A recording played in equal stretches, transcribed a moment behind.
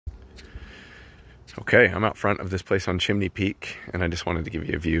Okay, I'm out front of this place on Chimney Peak, and I just wanted to give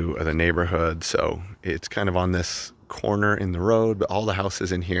you a view of the neighborhood. So it's kind of on this corner in the road, but all the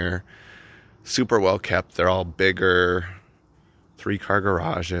houses in here, super well kept. They're all bigger, 3-car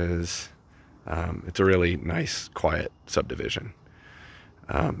garages. It's a really nice, quiet subdivision.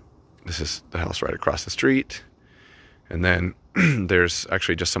 This is the house right across the street. And then there's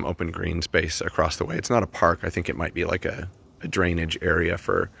actually just some open green space across the way. It's not a park. I think it might be like a drainage area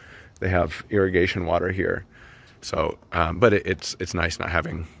they have irrigation water here. So, but it's nice not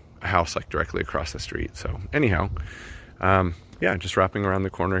having a house like directly across the street. So anyhow, yeah, just wrapping around the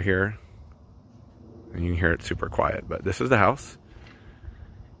corner here. And you can hear it super quiet, but this is the house.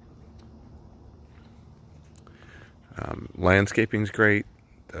 Landscaping's great.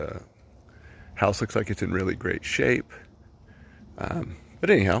 The house looks like it's in really great shape.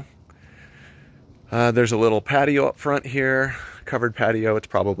 But anyhow, there's a little patio up front here, covered patio. It's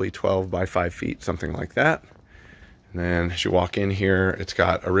probably 12 by 5 feet, something like that. And then as you walk in here, it's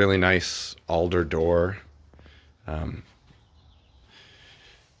got a really nice alder door. And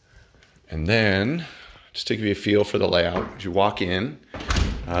then, just to give you a feel for the layout, as you walk in,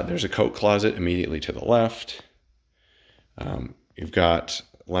 there's a coat closet immediately to the left. You've got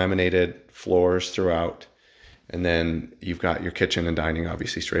laminated floors throughout. And then you've got your kitchen and dining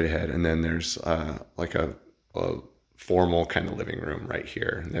obviously straight ahead. And then there's like a formal kind of living room right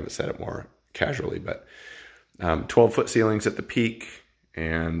here. And they have it set up more casually, but 12-foot ceilings at the peak.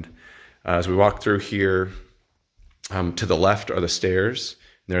 And as we walk through here, to the left are the stairs.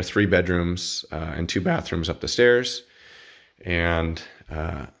 And there are 3 bedrooms and 2 bathrooms up the stairs. And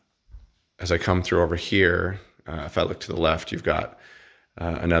as I come through over here, if I look to the left, you've got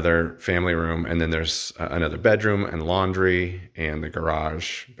another family room, and then there's another bedroom and laundry and the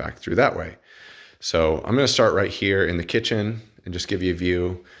garage back through that way. So I'm going to start right here in the kitchen and just give you a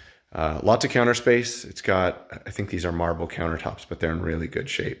view. Lots of counter space. It's got, I think these are marble countertops, but they're in really good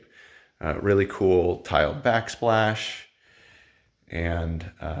shape. Really cool tiled backsplash and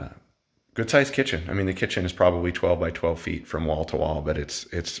good sized kitchen. I mean, the kitchen is probably 12 by 12 feet from wall to wall, but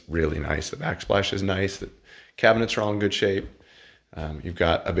it's really nice. The backsplash is nice. The cabinets are all in good shape. You've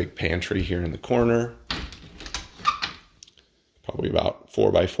got a big pantry here in the corner, probably about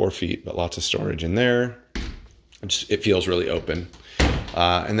 4 by 4 feet, but lots of storage in there. It feels really open.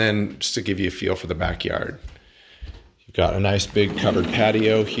 And then just to give you a feel for the backyard, you've got a nice big covered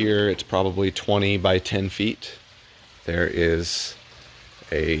patio here. It's probably 20 by 10 feet. There is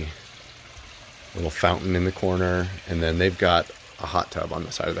a little fountain in the corner, and then they've got a hot tub on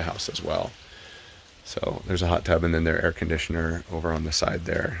the side of the house as well. So there's a hot tub, and then their air conditioner over on the side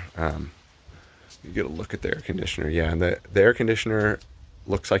there. You get a look at the air conditioner. Yeah, and the air conditioner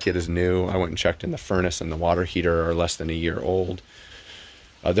looks like it is new. I went and checked, and the furnace and the water heater are less than a year old.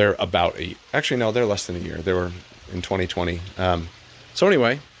 They're about actually no, they're less than a year. They were in 2020. So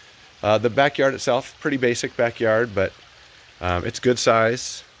anyway, the backyard itself, pretty basic backyard, but it's good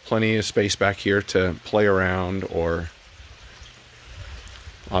size. Plenty of space back here to play around, or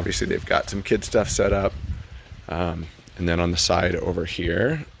obviously they've got some kid stuff set up. And then on the side over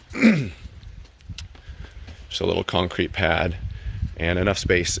here, just a little concrete pad and enough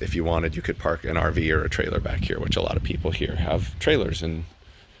space if you wanted. You could park an RV or a trailer back here, which a lot of people here have trailers and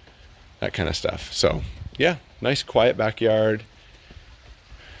that kind of stuff. So yeah, nice quiet backyard.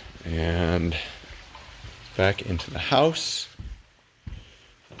 And back into the house.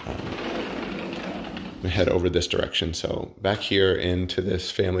 We head over this direction. So back here into this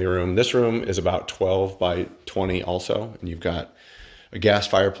family room. This room is about 12 by 20 also. And you've got a gas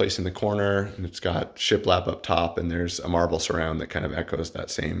fireplace in the corner, and it's got shiplap up top, and there's a marble surround that kind of echoes that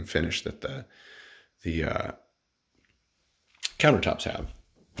same finish that the countertops have.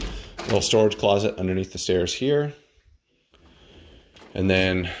 A little storage closet underneath the stairs here. And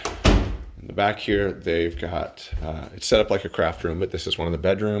then in the back here, they've got, it's set up like a craft room, but this is one of the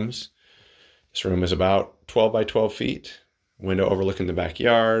bedrooms. This room is about 12 by 12 feet, window overlooking the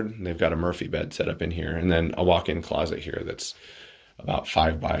backyard. And they've got a Murphy bed set up in here, and then a walk-in closet here that's about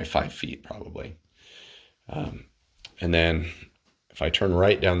 5 by 5 feet probably. And then if I turn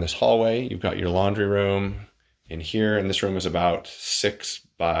right down this hallway, you've got your laundry room in here, and this room is about 6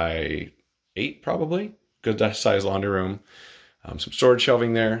 by 8 probably. Good size laundry room. Some storage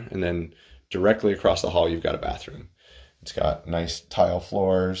shelving there, and then directly across the hall, you've got a bathroom. It's got nice tile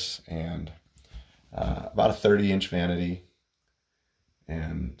floors and about a 30-inch vanity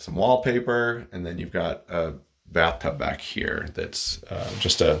and some wallpaper. And then you've got a bathtub back here that's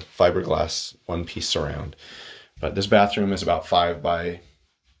just a fiberglass one-piece surround. But this bathroom is about probably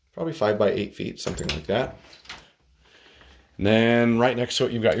 5 by 8 feet, something like that. And then right next to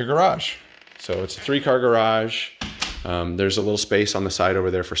it, you've got your garage. So it's a 3-car garage. There's a little space on the side over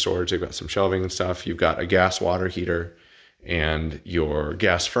there for storage. They've got some shelving and stuff. You've got a gas water heater and your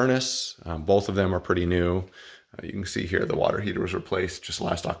gas furnace. Both of them are pretty new. You can see here the water heater was replaced just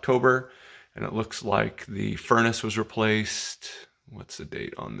last October. And it looks like the furnace was replaced. What's the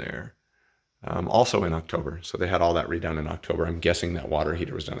date on there? Also in October. So they had all that redone in October. I'm guessing that water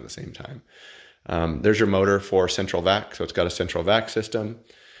heater was done at the same time. There's your motor for central vac. So it's got a central vac system.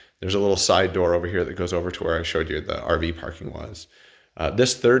 There's a little side door over here that goes over to where I showed you the RV parking was.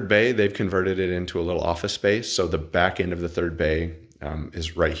 This third bay, they've converted it into a little office space. So the back end of the third bay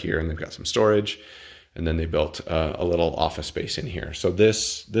is right here, and they've got some storage. And then they built a little office space in here. So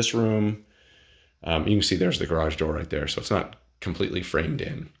this room, you can see there's the garage door right there. So it's not completely framed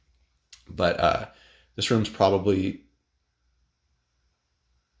in. But this room's probably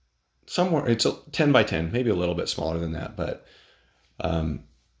somewhere, it's a 10 by 10, maybe a little bit smaller than that. But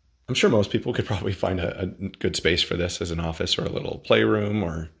I'm sure most people could probably find a good space for this as an office or a little playroom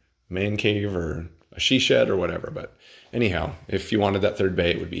or man cave or a she shed or whatever. But anyhow, if you wanted that third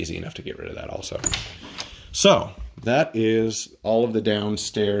bay, it would be easy enough to get rid of that also. So that is all of the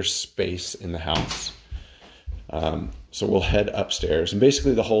downstairs space in the house. So we'll head upstairs, and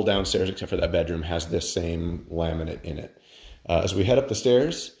basically the whole downstairs, except for that bedroom, has this same laminate in it. As we head up the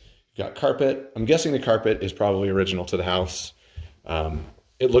stairs, you've got carpet. I'm guessing the carpet is probably original to the house.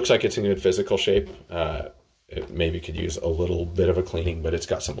 It looks like it's in good physical shape. It maybe could use a little bit of a cleaning, but it's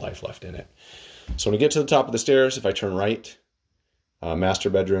got some life left in it. So when we get to the top of the stairs, if I turn right,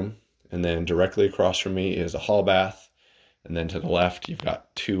 master bedroom, and then directly across from me is a hall bath. And then to the left, you've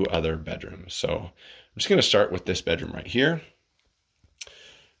got 2 other bedrooms. So I'm just going to start with this bedroom right here.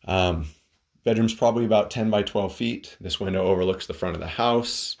 Bedroom's probably about 10 by 12 feet. This window overlooks the front of the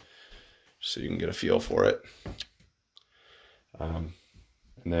house, so you can get a feel for it.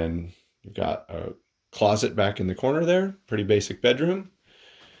 And then you've got a closet back in the corner there, pretty basic bedroom.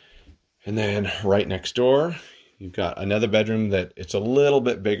 And then right next door, you've got another bedroom that it's a little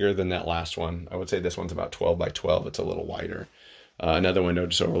bit bigger than that last one. I would say this one's about 12 by 12. It's a little wider. Another window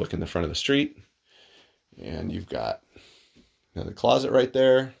just overlooking the front of the street. And you've got another closet right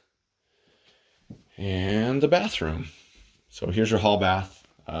there. And the bathroom. So here's your hall bath.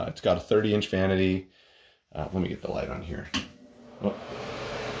 It's got a 30-inch vanity. Let me get the light on here. Oh.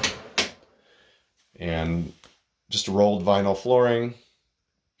 And just rolled vinyl flooring.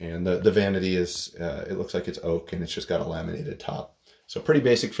 And the vanity is, it looks like it's oak, and it's just got a laminated top. So pretty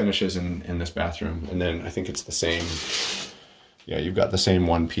basic finishes in this bathroom. And then I think it's the same, yeah, you've got the same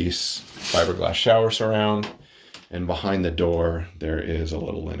one-piece fiberglass shower surround. And behind the door, there is a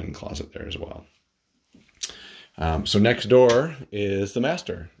little linen closet there as well. So next door is the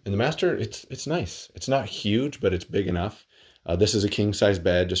master. And the master, it's nice. It's not huge, but it's big enough. This is a king-size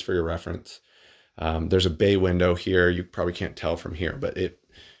bed, just for your reference. There's a bay window here. You probably can't tell from here, but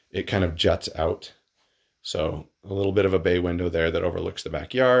it kind of juts out. So a little bit of a bay window there that overlooks the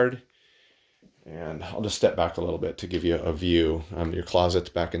backyard. And I'll just step back a little bit to give you a view. Your closet's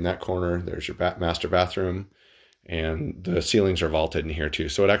back in that corner. There's your master bathroom. And the ceilings are vaulted in here too.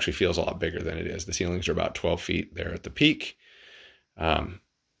 So it actually feels a lot bigger than it is. The ceilings are about 12 feet there at the peak.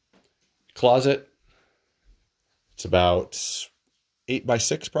 Closet, it's about 8 by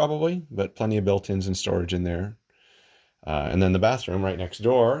 6 probably, but plenty of built-ins and storage in there. And then the bathroom right next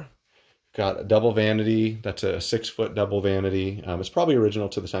door, got a double vanity. That's a 6-foot double vanity. It's probably original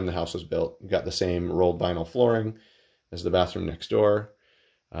to the time the house was built. You've got the same rolled vinyl flooring as the bathroom next door.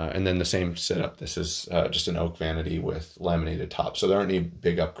 And then the same setup. This is just an oak vanity with laminated top. So there aren't any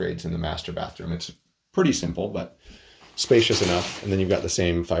big upgrades in the master bathroom. It's pretty simple, but spacious enough. And then you've got the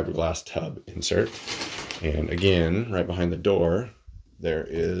same fiberglass tub insert. And again, right behind the door, there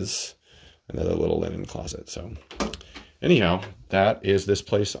is another little linen closet. So anyhow, that is this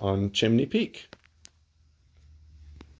place on Chimney Peak.